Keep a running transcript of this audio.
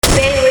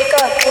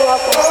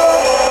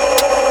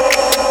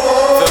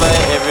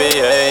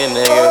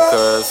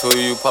who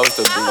you supposed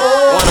to be.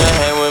 Wanna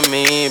hang with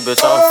me,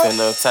 bitch, I'm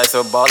finna tax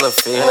a baller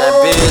fee. And that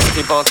bitch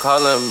keep on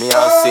calling me,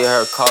 I see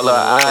her call her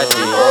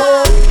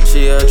ID.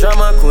 She a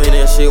drama queen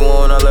and she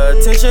want all the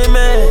attention,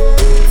 man.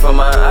 For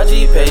my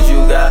IG page,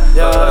 you got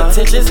your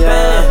attention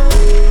span.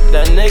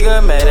 That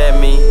nigga mad at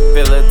me,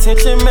 feel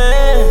attention,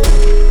 man.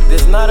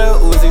 This not a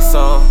Uzi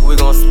song, we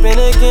gon' spin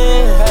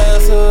again.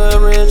 Pass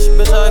hood rich,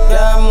 bitch, I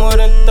got more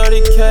than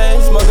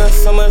 30K. Smoking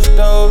so much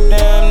dope,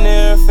 damn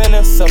near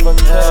finna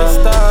suffocate. She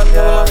stopped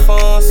calling my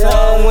phone, so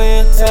I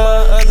went to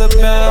my other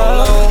bag.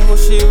 Don't know who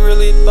she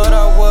really thought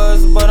I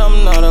was, but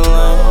I'm not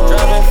alone.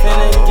 Driving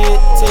finna get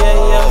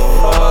TAF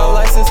for my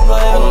license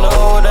plate. I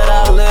know that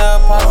I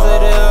live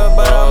positive,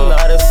 but I'm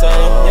not the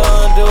same.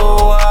 Young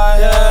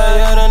dude,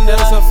 yeah, done did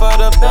some fucked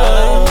up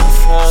things.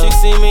 She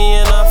see me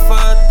and I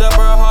fucked up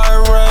her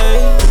heart rate.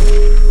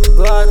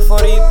 Glock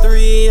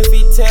 43 if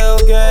he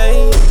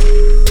tailgate.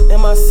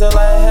 In my cell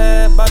I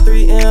had about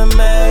 3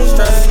 MA.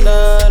 Stressed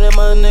out and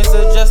my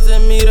niggas adjusted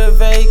me to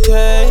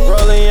vacate.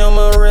 Rolling on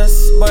my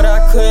wrist, but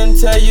I couldn't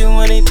tell you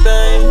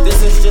anything.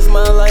 This is just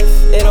my life,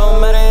 it don't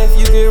matter if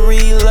you can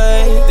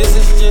relay. This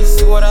is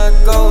just what I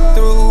go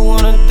through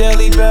on a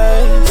daily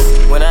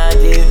basis. When I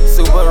get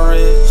super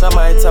rich, I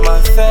might tell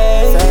my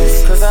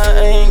face, cause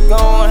I ain't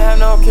gon' have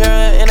no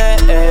care in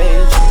that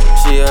age.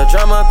 She a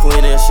drama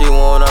queen and she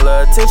want all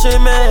the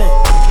attention, man.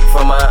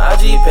 For my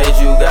IG page,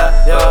 you got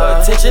your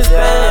attention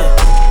span.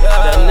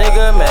 That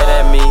nigga mad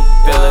at me,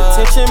 feel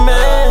attention,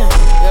 man.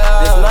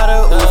 This not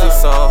a Uzi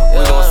song,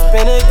 we gon'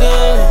 spin again.